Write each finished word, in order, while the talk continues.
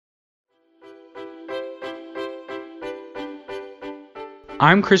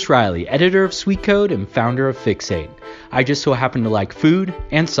I'm Chris Riley, editor of Sweetcode and founder of Fixate. I just so happen to like food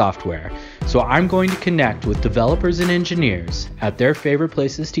and software, so I'm going to connect with developers and engineers at their favorite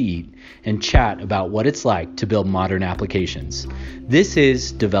places to eat and chat about what it's like to build modern applications. This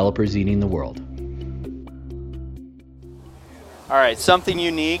is Developers Eating the World. All right, something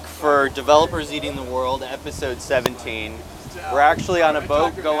unique for Developers Eating the World, episode 17. We're actually on a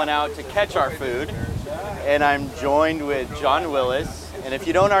boat going out to catch our food, and I'm joined with John Willis. And if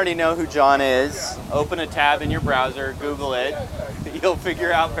you don't already know who John is, open a tab in your browser, Google it. You'll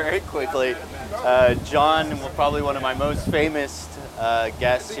figure out very quickly. John was probably one of my most famous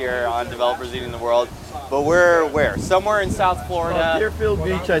guests here on Developers Eating the World. But we're where? Somewhere in South Florida. Deerfield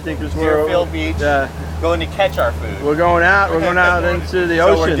Beach, I think, is where Deerfield Beach. Going to catch our food. We're going out. We're going out into the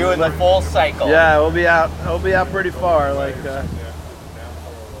ocean. So we're doing the full cycle. Yeah, we'll be out. We'll be out pretty far.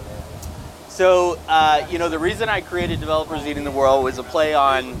 So, the reason I created Developers Eating the World was a play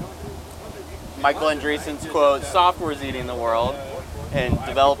on Michael Andreessen's quote, "Software's eating the world," and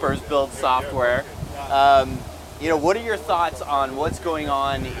developers build software. What are your thoughts on what's going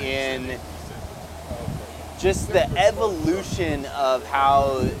on in just the evolution of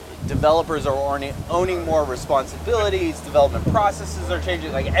how developers are owning more responsibilities, development processes are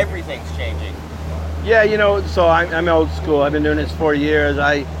changing, like everything's changing? Yeah, so I'm old school. I've been doing this 40 years.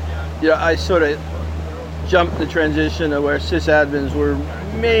 I sort of jumped the transition to where sysadmins were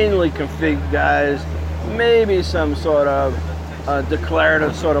mainly config guys, maybe some sort of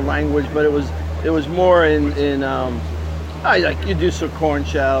declarative sort of language, but it was more in like you do some corn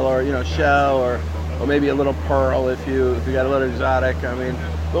shell or shell or maybe a little Perl if you got a little exotic.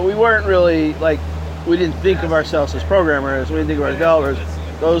 But we weren't really we didn't think of ourselves as programmers. We didn't think of our developers.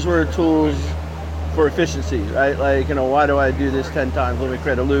 Those were tools for efficiency, right? Why do I do this 10 times? Let me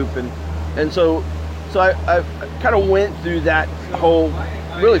create a loop, and so I kind of went through that whole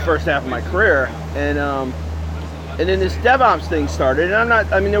really first half of my career, and then this DevOps thing started,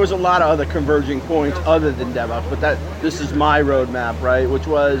 and there was a lot of other converging points other than DevOps, but this is my roadmap, right? Which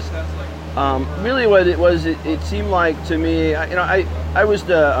was really what it was. It seemed like to me, I was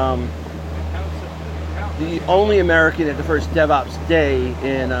the only American at the first DevOps day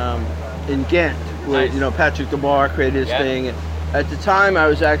in Ghent. Nice. Where Patrick DeBar created his thing. At the time, I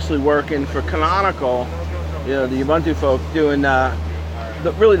was actually working for Canonical, the Ubuntu folk, doing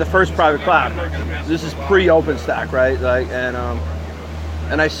really the first private cloud. This is pre-OpenStack, right?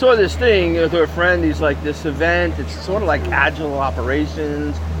 And I saw this thing through a friend. He's like, this event. It's sort of like agile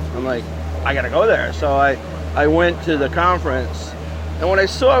operations. I'm like, I gotta go there. So I went to the conference, and what I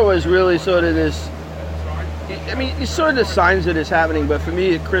saw was really sort of this. You saw the signs of this happening, but for me,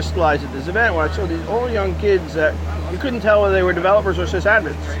 it crystallized at this event where I saw these all young kids that you couldn't tell whether they were developers or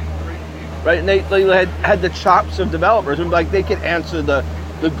sysadmins, right? And they had the chops of developers, and they could answer the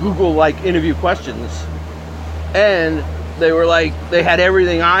Google interview questions, and they had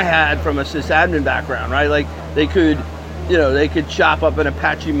everything I had from a sysadmin background, right? They could chop up an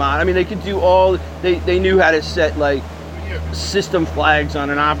Apache mod. They could do all. They knew how to set system flags on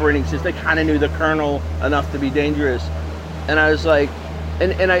an operating system. They kind of knew the kernel enough to be dangerous. And I was like,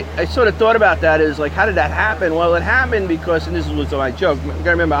 and I sort of thought about that as how did that happen? Well, it happened because, and this was my joke, you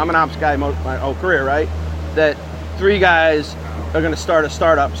gotta remember, I'm an ops guy my whole career, right? That 3 guys are gonna start a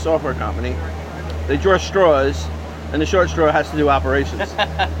startup software company. They draw straws, and the short straw has to do operations.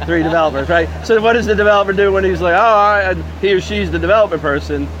 3 developers, right? So what does the developer do when he's like, oh, all right, and he or she's the development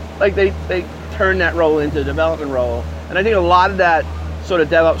person? They turn that role into a development role. And I think a lot of that sort of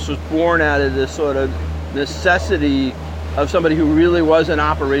DevOps was born out of this sort of necessity of somebody who really wasn't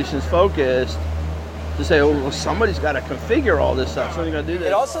operations focused to say, oh, well, somebody's got to configure all this stuff. Somebody's got to do this.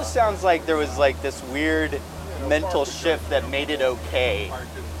 It also sounds like there was this weird mental shift that made it okay.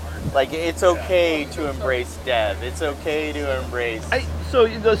 It's okay to embrace dev. It's okay to embrace. So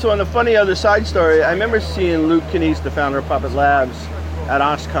on the funny other side story, I remember seeing Luke Kanies, the founder of Puppet Labs, at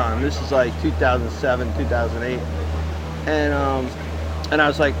OSCON. This is 2007, 2008. And I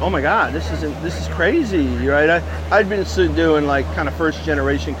was like, oh my God, this is crazy, right? I'd been doing kind of first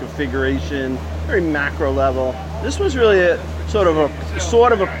generation configuration, very macro level. This was really it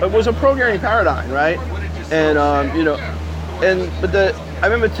was a programming paradigm, right? And I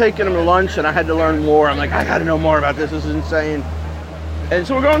remember taking them to lunch, and I had to learn more. I'm like, I got to know more about this. This is insane. And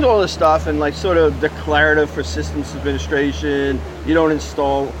so we're going to all this stuff and sort of declarative for systems administration. You don't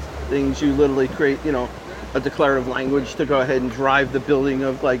install things, you literally create, a declarative language to go ahead and drive the building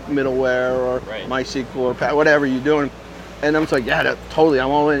of middleware or right. MySQL or whatever you're doing. And I'm like, yeah, totally, I'm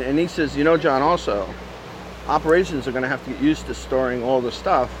all in. And he says, John, also, operations are going to have to get used to storing all the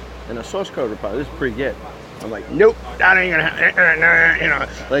stuff in a source code repository. This is pre-Git. I'm like, nope, that ain't gonna happen. You know,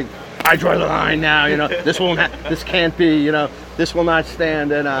 like I draw the line now. You know, this can't be. You know, this will not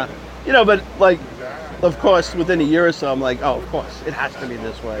stand. And you know, but like, of course, within a year or so, I'm like, oh, of course, it has to be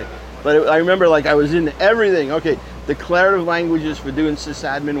this way. But I remember like I was in everything. Okay, declarative languages for doing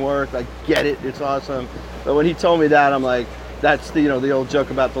sysadmin work. I get it. It's awesome. But when he told me that, I'm like, that's the the old joke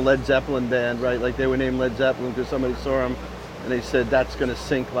about the Led Zeppelin band, right? Like they were named Led Zeppelin because somebody saw them and they said that's gonna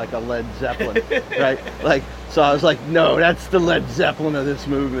sink like a Led Zeppelin, right? Like so, I was like, no, that's the Led Zeppelin of this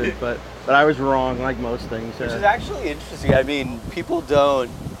movement. But I was wrong, like most things. Which is actually interesting. I mean, people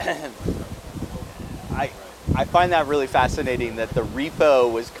don't. I find that really fascinating that the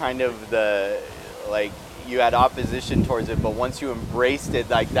repo was kind of the, like, you had opposition towards it, but once you embraced it,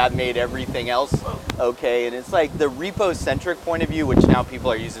 like, that made everything else okay. And it's like the repo-centric point of view, which now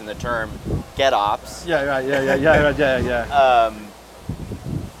people are using the term GetOps.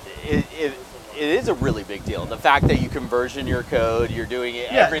 It is a really big deal. The fact that you can version your code, you're doing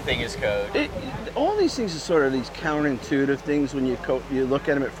it, everything is code. All these things are sort of these counterintuitive things when you look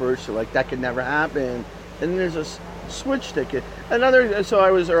at them at first, you're like, that could never happen. And then there's a switch ticket. So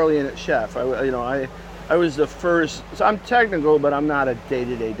I was early in at Chef. I was the first. So I'm technical, but I'm not a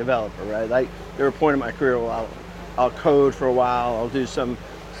day-to-day developer, right? Like there were a point in my career where I'll code for a while, I'll do some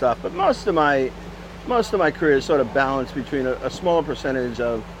stuff, but most of my career is sort of balanced between a small percentage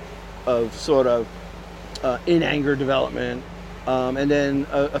of sort of in anger development, and then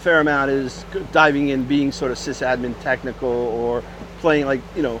a fair amount is diving in, being sort of sysadmin technical or playing like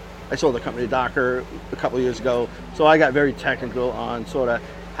I sold the company Docker a couple of years ago, so I got very technical on sort of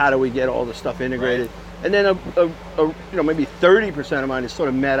how do we get all the stuff integrated. Right. And then maybe 30% of mine is sort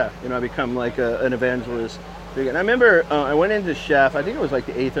of meta. I become like an evangelist. And I remember I went into Chef. I think it was like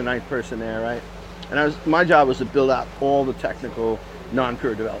the 8th or 9th person there, right? And my job was to build out all the technical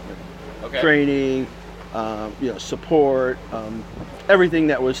non-pure development, training, support, everything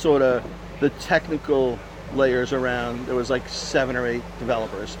that was sort of the technical layers around. There was like 7 or 8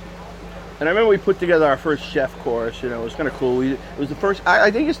 developers. And I remember we put together our first Chef course. It was kind of cool. It was the first,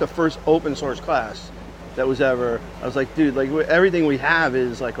 I think it's the first open source class that was ever. I was like, dude, like everything we have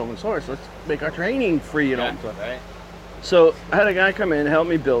is like open source. Let's make our training free and open source. Right. So I had a guy come in, help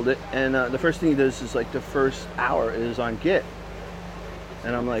me build it, and the first thing he does is like the first hour is on Git.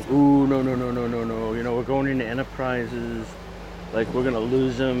 And I'm like, ooh, no. We're going into enterprises, like we're gonna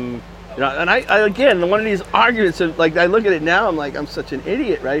lose them. And I again, one of these arguments of like, I look at it now, I'm like, I'm such an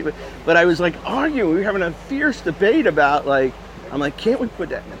idiot, right? But I was like arguing, we were having a fierce debate about like, I'm like, can't we put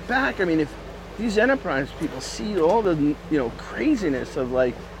that in the back? I mean, if these enterprise people see all the, craziness of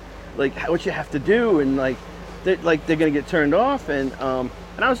like what you have to do, and they're gonna get turned off, and I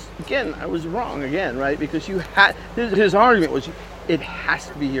was wrong again, right? Because his argument was, it has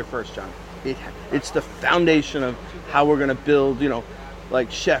to be here first, John. It's the foundation of how we're gonna build, like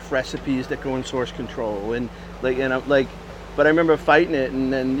Chef recipes that go in source control, and but I remember fighting it,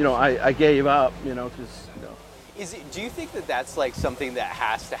 and then I gave up, because. Do you think that that's like something that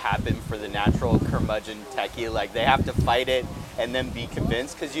has to happen for the natural curmudgeon techie? Like they have to fight it and then be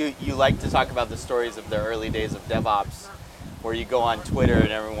convinced? Because you like to talk about the stories of the early days of DevOps, where you go on Twitter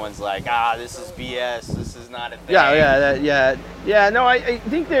and everyone's like, this is BS, this is not a thing. Yeah. No, I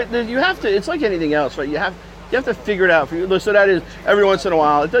think that you have to. It's like anything else, right? You have to figure it out. So that is, every once in a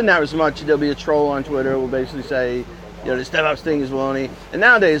while, it doesn't happen as much. There'll be a troll on Twitter who will basically say, this DevOps thing is baloney. And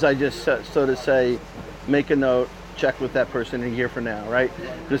nowadays, I just sort of say, make a note, check with that person a year from now, right?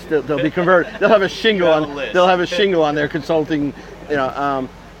 Just they'll be converted. They'll have a shingle on. They'll have a shingle on their consulting,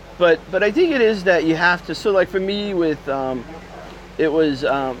 But I think it is that you have to. So like for me, with it was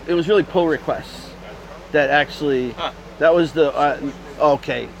really pull requests that actually that was the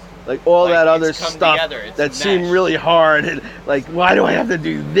like all that other stuff that seemed really hard, and like, why do I have to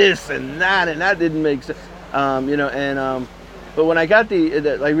do this and that didn't make sense, But when I got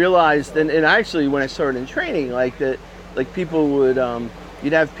I realized, and actually when I started in training, like that, like people would,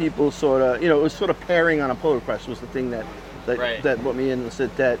 you'd have people sort of, it was sort of pairing on a pull request was the thing that put me in,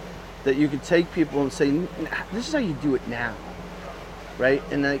 that you could take people and say, this is how you do it now, right?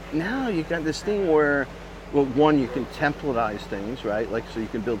 And like now you got this thing where, well, one, you can templatize things, right? Like, so you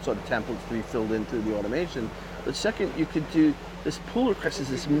can build sort of templates to be filled into the automation. But second, you could do this pull request is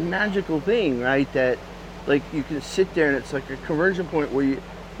this magical thing, right? That like you can sit there and it's like a conversion point where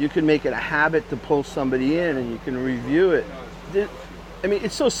you can make it a habit to pull somebody in and you can review it. I mean,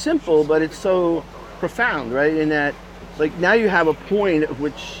 it's so simple, but it's so profound, right? In that, like, now you have a point at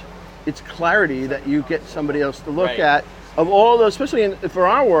which it's clarity that you get somebody else to look at, of all those, especially for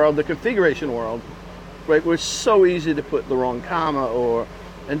our world, the configuration world, right? Where it's so easy to put the wrong comma or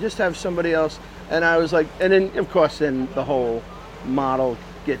and just have somebody else. And I was like, and then of course, then the whole model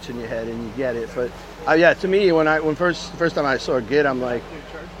gets in your head and you get it. But yeah, to me, when first time I saw Git, I'm like,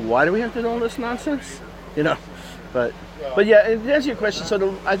 why do we have to do all this nonsense? You know, but yeah, and to answer your question,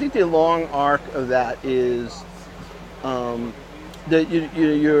 so I think the long arc of that is that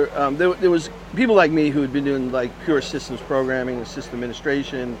there was people like me who had been doing like pure systems programming and system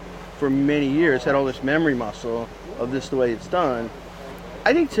administration for many years, had all this memory muscle of this the way it's done.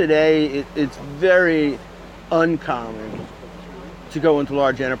 I think today it's very uncommon to go into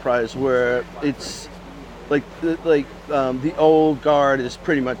large enterprise where it's like the old guard is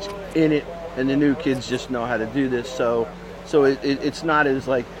pretty much in it, and the new kids just know how to do this. So it's not as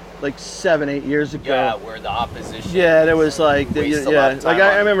like 7-8 years ago. Yeah, where the opposition. Yeah, there was like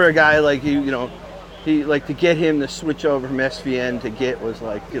I remember a guy like he like to get him to switch over from SVN to Git was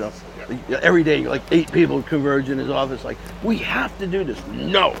like every day like 8 people would converge in his office like, we have to do this.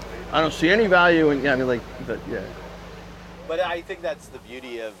 No, I don't see any value in. Yeah, I mean but yeah. But I think that's the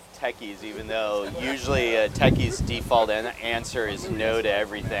beauty of techies, even though usually a techie's default answer is no to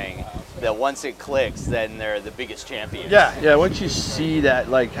everything, that once it clicks, then they're the biggest champions. Yeah, once you see that,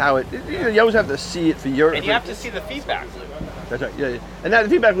 like how you always have to see it for your... And you have to see the feedback loop. That's right, yeah. And that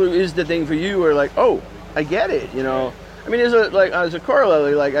feedback loop is the thing for you where like, oh, I get it, I mean, there's as a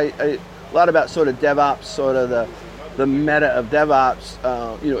corollary, like a lot about sort of DevOps, sort of the meta of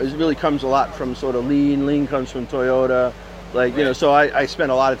DevOps, it really comes a lot from sort of Lean. Lean comes from Toyota. So I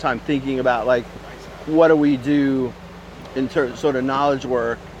spent a lot of time thinking about like, what do we do in terms of sort of knowledge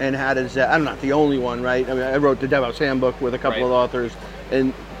work, and how does that, I'm not the only one, right? I mean, I wrote the DevOps handbook with a couple of authors,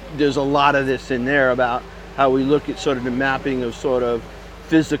 and there's a lot of this in there about how we look at sort of the mapping of sort of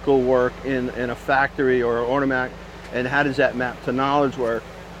physical work in a factory or an automac, and how does that map to knowledge work.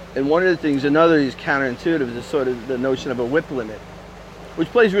 And one of the things, another is counterintuitive, is sort of the notion of a WIP limit, which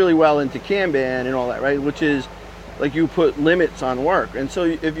plays really well into Kanban and all that, right? Which is, like, you put limits on work. And so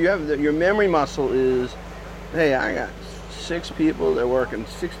if you have your memory muscle is, hey, I got 6 people, they're working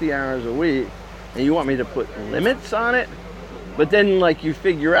 60 hours a week, and you want me to put limits on it? But then, like, you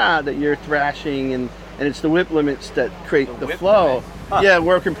figure out that you're thrashing, and it's the WIP limits that create the flow. Huh. Yeah,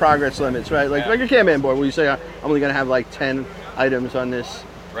 work in progress limits, right? Like a Kanban board where you say, I'm only going to have like 10 items on this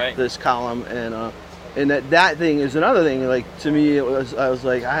column, and that thing is another thing. Like, to me, I was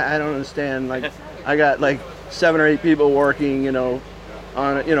like, I don't understand. Like, I got like 7 or 8 people working,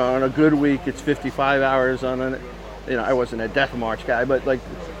 on a good week, it's 55 hours on an, I wasn't a death march guy, but like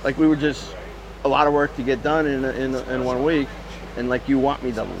we were just a lot of work to get done in 1 week, and like, you want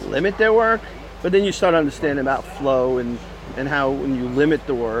me to limit their work, but then you start understanding about flow and how when you limit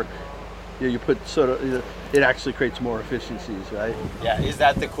the work, you put sort of, it actually creates more efficiencies, right? Yeah, is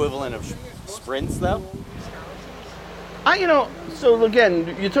that the equivalent of sprints though? So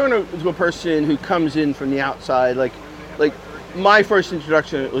again, you turn to a person who comes in from the outside, like my first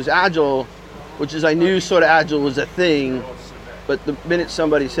introduction was Agile, which is, I knew sort of Agile was a thing, but the minute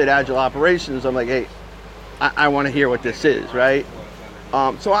somebody said Agile operations, I'm like, hey, I want to hear what this is, right?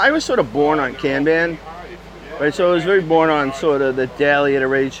 So I was sort of born on Kanban, right? So I was very born on sort of the daily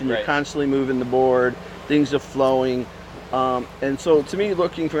iteration. You're constantly moving the board, things are flowing. And so to me,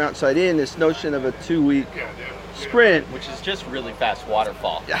 looking from outside in, this notion of a 2-week sprint, which is just really fast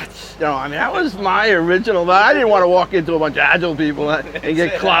waterfall. That was my original, but I didn't want to walk into a bunch of Agile people and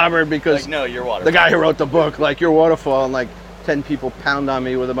get clobbered because no, you're waterfall. The guy who wrote the book, like, you're waterfall, and like 10 people pound on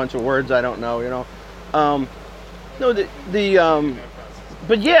me with a bunch of words I don't know,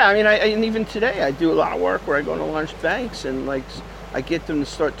 But yeah, I mean, and even today I do a lot of work where I go to large banks and like I get them to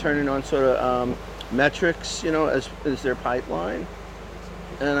start turning on sort of metrics, as their pipeline,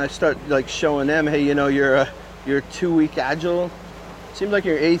 and I start like showing them, hey, you're a 2-week Agile. Seems like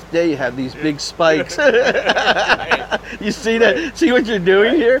your 8th day you have these big spikes. You see that? See what you're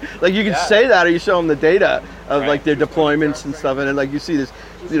doing here? Like, you can say that, or you show them the data of like their deployments and stuff, and then like you see this,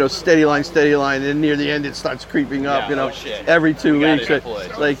 steady line, and near the end it starts creeping up, every 2 weeks.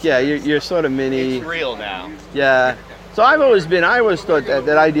 Like, yeah, you're sort of mini. It's real now. Yeah. So I always thought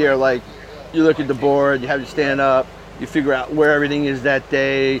that idea, like, you look at the board, you have to stand up, you figure out where everything is that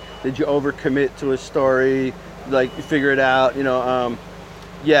day. Did you overcommit to a story? Like, you figure it out,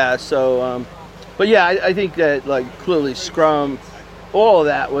 but yeah, I think that, like, clearly Scrum, all of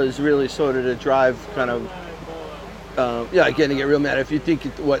that was really sort of to drive kind of, again, to get real mad, if you think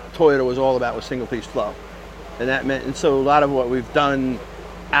what Toyota was all about was single piece flow. And that meant, and so a lot of what we've done,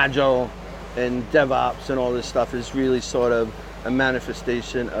 Agile and DevOps and all this stuff, is really sort of a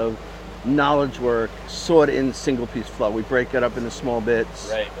manifestation of knowledge work sort of in single piece flow. We break it up into small bits.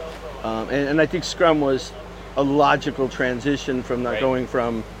 Right. And I think Scrum was a logical transition from not going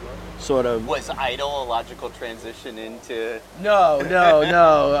from sort of. Was idle a logical transition into? No.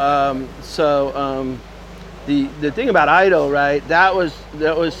 The thing about idle, right? That was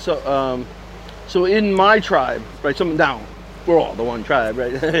so in my tribe, right? Now we're all the one tribe,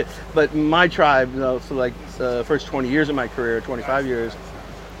 right? But my tribe, for like the first 20 years of my career, 25 years,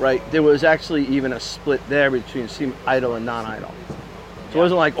 right? There was actually even a split there between idle and non-idle. So it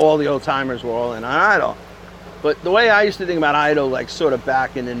wasn't like all the old timers were all in idle. But the way I used to think about idle, like sort of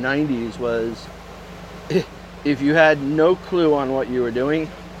back in the 90s, was if you had no clue on what you were doing,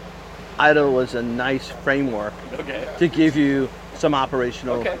 idle was a nice framework to give you some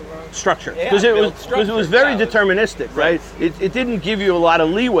operational structure. Because it was very deterministic, right? It didn't give you a lot of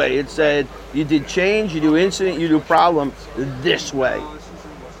leeway. It said you did change, you do incident, you do problem this way,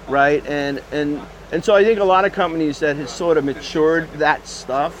 right? And so I think a lot of companies that had sort of matured that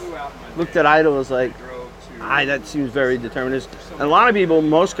stuff looked at idle as like, that seems very deterministic. And a lot of people,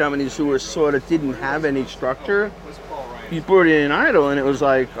 most companies who were sort of didn't have any structure, you put it in idle and it was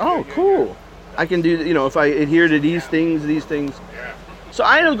like, oh, cool. I can do, if I adhere to these things. So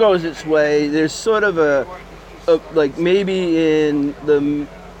idle goes its way. There's sort of a like maybe in the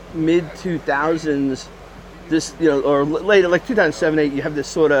mid 2000s, this, or later, like 2007, 8, you have this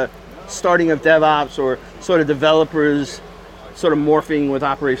sort of starting of DevOps or sort of developers sort of morphing with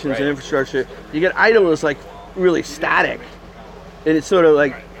operations and infrastructure. You get idle as like really static. And it's sort of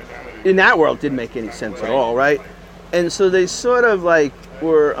like, in that world, didn't make any sense at all, right? And so they sort of like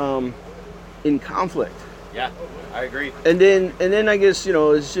were in conflict. Yeah, I agree. And then I guess,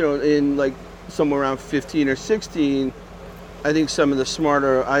 in like somewhere around 15 or 16, I think some of the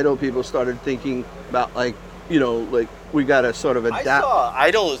smarter idle people started thinking about like we got to sort of adapt. I saw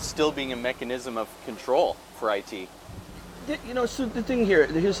idle as still being a mechanism of control for IT. So the thing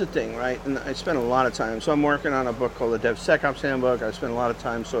here's the thing, right? And I spent a lot of time. So I'm working on a book called the DevSecOps Handbook. I spent a lot of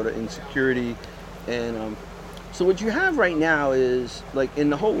time sort of in security. And so what you have right now is, like, in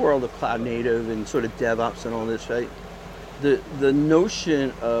the whole world of cloud native and sort of DevOps and all this, right? The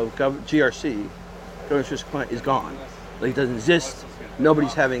notion of GRC, governance risk compliance, is gone. Like, it doesn't exist.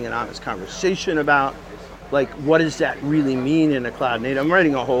 Nobody's having an honest conversation about, like, what does that really mean in a cloud native? I'm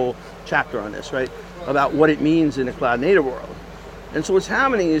writing a whole chapter on this, right? About what it means in a cloud native world. And so what's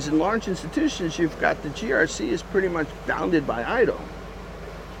happening is in large institutions, you've got the GRC is pretty much bounded by idle,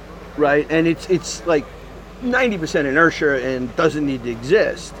 right? And it's like 90% inertia and doesn't need to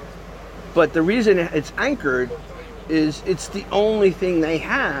exist. But the reason it's anchored is it's the only thing they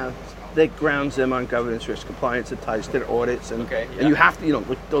have that grounds them on governance, risk, compliance, that ties to their audits, and you have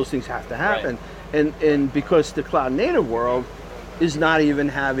to, those things have to happen. Right. And because the cloud native world is not even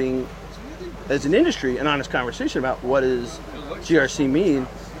having, as an industry, an honest conversation about what does GRC mean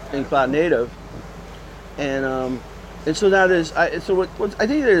in cloud native, and so that is, I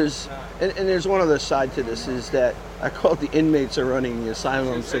think there's, and there's one other side to this, is that I call it the inmates are running the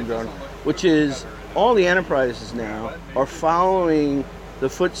asylum syndrome, which is all the enterprises now are following the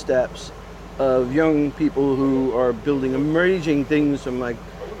footsteps of young people who are building emerging things from like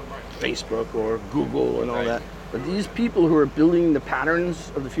Facebook or Google and all that. But these people who are building the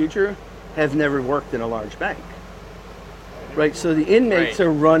patterns of the future have never worked in a large bank. Right, so the inmates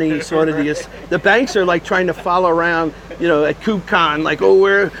are running sort of the banks are like trying to follow around, at KubeCon, like, oh,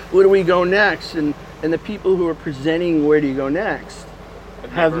 where do we go next? And the people who are presenting where do you go next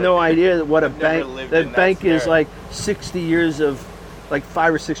have no idea what a bank, that bank is like 60 years of like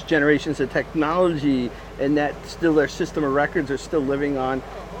 5 or 6 generations of technology, and that still their system of records are still living on,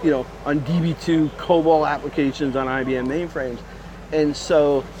 on DB2 COBOL applications on IBM mainframes. And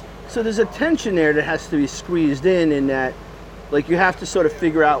so there's a tension there that has to be squeezed in that, like, you have to sort of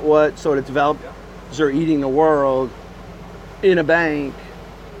figure out what sort of developers are eating the world in a bank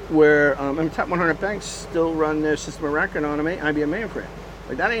where, top 100 banks still run their system of record on an IBM mainframe.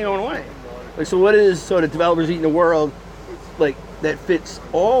 Like, that ain't going away. Like, so what is sort of developers eating the world, like, that fits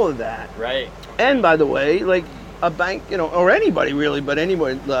all of that? Right. And by the way, like, a bank, or anybody really, but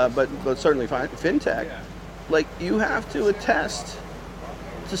anybody, but certainly fintech, like, you have to attest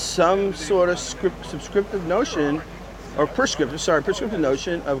to some sort of prescriptive notion of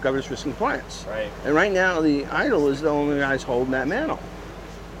governance, risk, and compliance. Right. And right now, the idle is the only guys holding that mantle.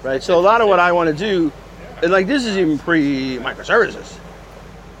 Right. So a lot of what I want to do, and like this is even pre-microservices.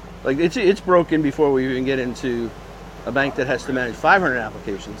 Like it's broken before we even get into a bank that has to manage 500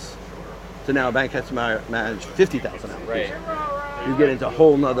 applications, to now a bank has to manage 50,000 applications. Right. You get into a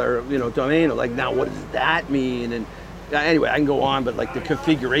whole nother domain of like, now what does that mean? And anyway, I can go on, but like the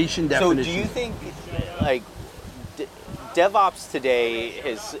configuration definition. So do you think, like, DevOps today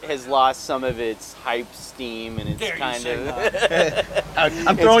has lost some of its hype steam, and it's kind of.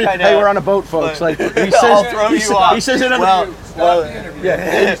 I'm throwing you. Hey, we're on a boat, folks. Like he says, I'll throw you off. He says it on in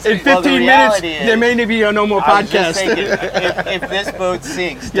 15 the minutes, is, there may be no more I was podcast. just thinking, if this boat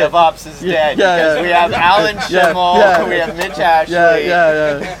sinks, DevOps is dead. Yeah, because we have Alan Schimmel, we have Mitch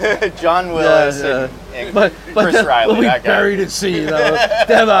Ashley, John Willis, and But Chris Riley. we that guy. buried at sea, though.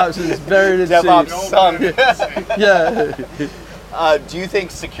 DevOps is buried at DevOps sea. sunk. Yeah. Do you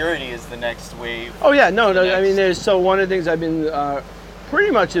think security is the next wave? Oh yeah, no. I mean, one of the things I've been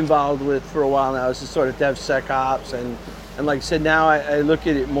pretty much involved with for a while now is this sort of DevSecOps, and like I said, now I look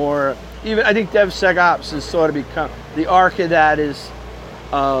at it more. Even I think DevSecOps has sort of become the arc of that is.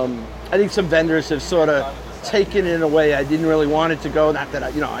 I think some vendors have sort of taken it in a way I didn't really want it to go. Not that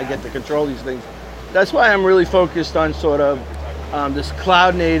I get to control these things. That's why I'm really focused on sort of this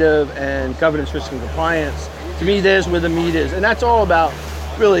cloud native and governance, risk, and compliance. To me, there's where the meat is, and that's all about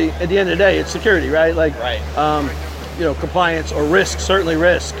really. At the end of the day, it's security, right? Like, compliance or risk. Certainly,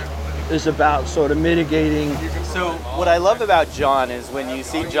 risk is about sort of mitigating. So what I love about John is when you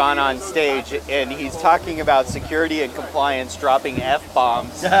see John on stage and he's talking about security and compliance, dropping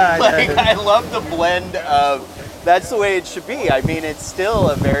F-bombs. I love the blend of. That's the way it should be. I mean, it's still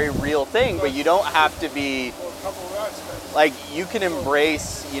a very real thing, but you don't have to be, like, you can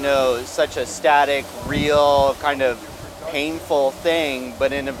embrace, such a static, real, kind of painful thing,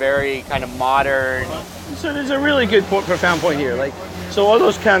 but in a very kind of modern. So there's a really good profound point here. Like, so all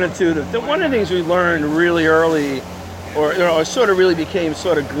those counterintuitive. One of the things we learned really early, or sort of really became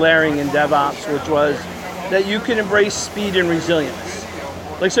sort of glaring in DevOps, which was that you can embrace speed and resilience.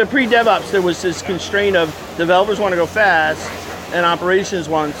 Like, so pre-DevOps, there was this constraint of developers want to go fast and operations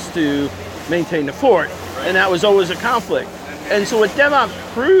wants to maintain the fort. And that was always a conflict. And so what DevOps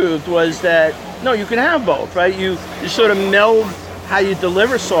proved was that, no, you can have both, right? You sort of meld how you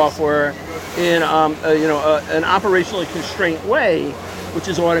deliver software in an operationally constrained way, which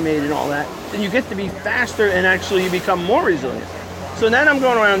is automated and all that. Then you get to be faster and actually you become more resilient. So then I'm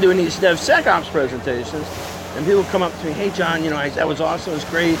going around doing these DevSecOps presentations, and people come up to me, hey, John, that was awesome, it was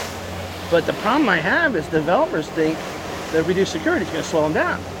great. But the problem I have is developers think that if we do security, it's going to slow them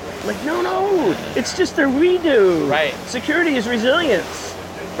down. I'm like, no, it's just a redo. Right. Security is resilience,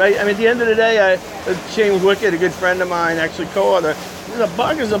 right? I mean, at the end of the day, James Wickett, a good friend of mine, actually co-author, a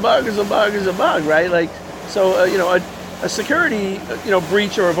bug is a bug is a bug is a bug, right? Like, so, a security,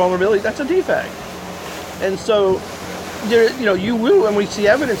 breach or a vulnerability, that's a defect. And so, you will, and we see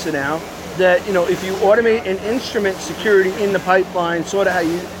evidence of now, that if you automate and instrument security in the pipeline, sort of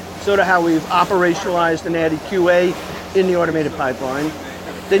how we've operationalized and added QA in the automated pipeline,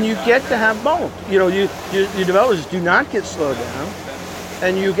 then you get to have both. Your developers do not get slowed down,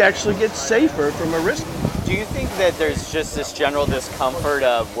 and you actually get safer from a risk. Do you think that there's just this general discomfort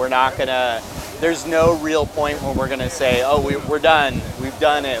of there's no real point when we're going to say, oh, we're done, we've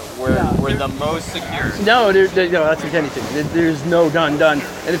done it, we're the most secure? No, that's like anything. There's no done. And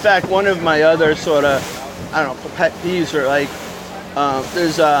in fact, one of my other sort of, pet peeves are like,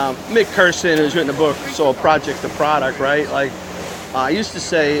 there's Mick Curson, who's written a book called Project to Product, right? Like, I used to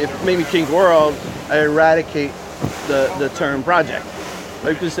say, if maybe King's World, I eradicate the term project.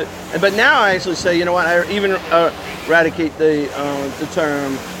 Right? But now I actually say, I even eradicate the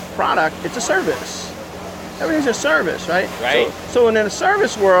term product. It's a service. Everything's a service, right? Right. So in a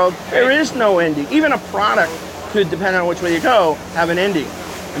service world, there is no ending. Even a product could, depending on which way you go, have an ending.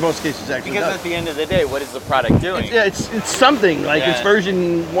 In most cases, actually. Because at the end of the day, what is the product doing? It's something like it's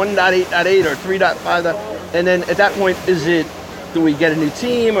version 1.8.8 or 3.5, and then at that point, do we get a new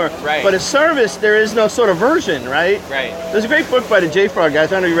team or? Right. But a service, there is no sort of version, right? Right. There's a great book by the JFrog guys.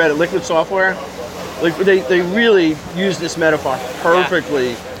 I don't know if you read it, Liquid Software. Like they really use this metaphor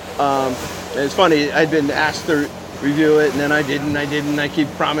perfectly. Yeah. It's funny. I'd been asked to review it, and then I didn't. I keep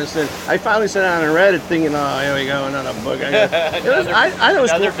promising. I finally sat down and read it, thinking, "Oh, here we go, another book." I thought it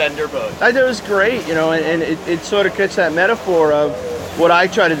was another cool. vendor book. I thought it was great, and it sort of gets that metaphor of what I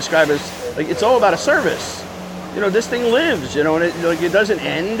try to describe as like it's all about a service. This thing lives, and it doesn't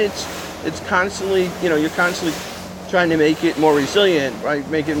end. It's constantly, you're constantly trying to make it more resilient, right?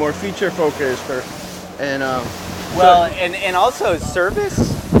 Make it more feature focused, and also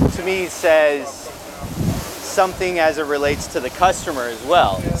service to me says something as it relates to the customer as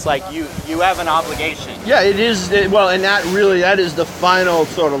well. It's like you have an obligation. Yeah, it is. And that is the final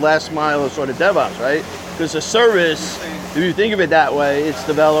sort of last mile of sort of DevOps, right? Because a service, if you think of it that way, it's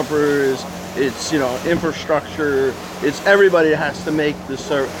developers, it's infrastructure, it's everybody that has to make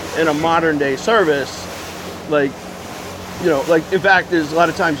the in a modern day service. Like in fact, there's a lot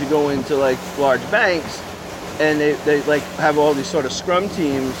of times you go into like large banks, and they like have all these sort of scrum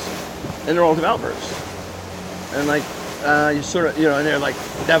teams, and they're all developers. And like you sort of, and they're like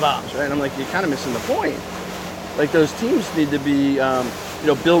DevOps, right? And I'm like, you're kind of missing the point. Like those teams need to be,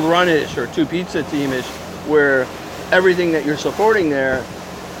 build run-ish or two pizza team-ish, where everything that you're supporting there,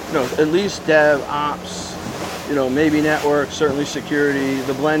 at least dev, ops, maybe network, certainly security,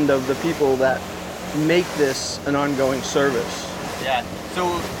 the blend of the people that make this an ongoing service. Yeah. So,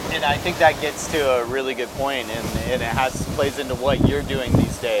 and I think that gets to a really good point, and it plays into what you're doing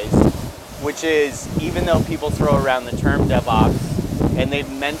these days, which is, even though people throw around the term DevOps and they've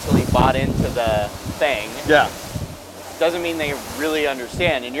mentally bought into the thing, doesn't mean they really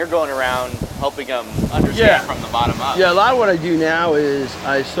understand, and you're going around helping them understand from the bottom up. Yeah, a lot of what I do now is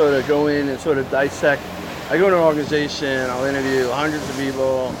I sort of go in and sort of dissect. I go to an organization, I'll interview hundreds of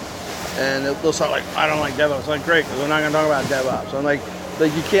people, and they'll start like, I don't like DevOps. I'm like, great, because we're not going to talk about DevOps. I'm like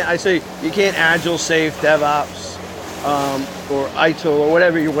you can't agile safe DevOps or ITIL or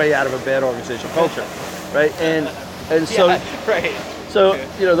whatever your way out of a bad organization culture, right? And so right. So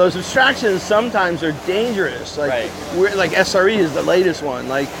those abstractions sometimes are dangerous. Like we're like SRE is the latest one.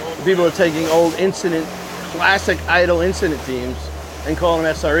 Like people are taking old classic idle incident teams and calling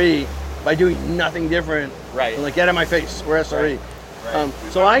them SRE by doing nothing different. Right. And like, get out of my face, we're SRE. Right.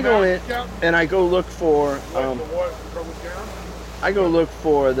 So I go in and I go look for. I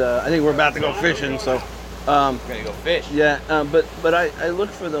think we're about to go fishing, so. We're gonna go fish. Yeah, but I look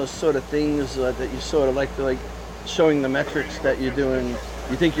for those sort of things that you sort of like showing the metrics that you're doing.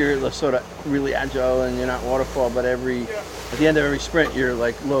 You think you're sort of really agile and you're not waterfall, but at the end of every sprint you're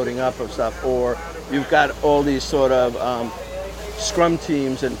like loading up of stuff, or you've got all these sort of scrum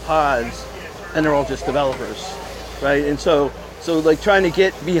teams and pods, and they're all just developers, right? And so like trying to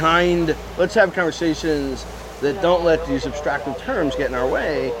get behind, let's have conversations that don't let these abstracted terms get in our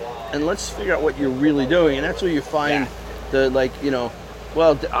way, and let's figure out what you're really doing. And that's where you find the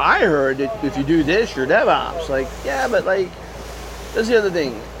well, I heard that if you do this, you're DevOps. Like, yeah, but like, that's the other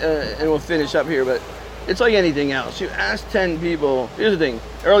thing, and we'll finish up here, but it's like anything else. You ask 10 people, here's the thing,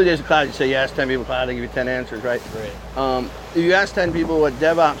 early days of cloud, you say you ask 10 people cloud, they give you 10 answers, right? Right. If you ask 10 people what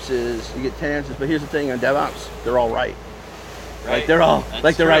DevOps is, you get 10 answers, but here's the thing on DevOps, they're all right. Right. Like they're all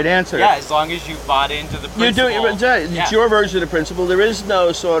the right answer. Yeah, as long as you bought into the principle. You're doing it's your version of the principle. There is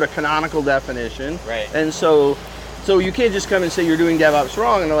no sort of canonical definition. Right. And so you can't just come and say you're doing DevOps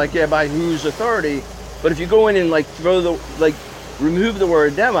wrong, and they're like, yeah, by whose authority? But if you go in and like remove the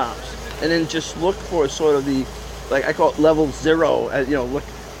word DevOps, and then just look for sort of the, like I call it level 0, look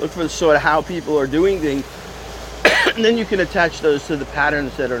for sort of how people are doing things, and then you can attach those to the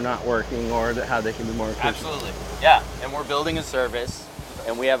patterns that are not working or how they can be more efficient. Absolutely. Yeah, and we're building a service,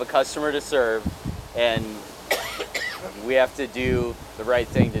 and we have a customer to serve, and we have to do the right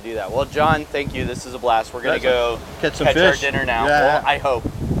thing to do that. Well, John, thank you. This is a blast. We're going to go catch our dinner now. Yeah. Well, I hope.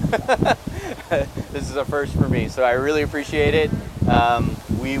 This is a first for me, so I really appreciate it.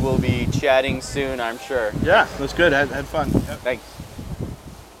 We will be chatting soon, I'm sure. Yeah, that's good. I had fun. Thanks.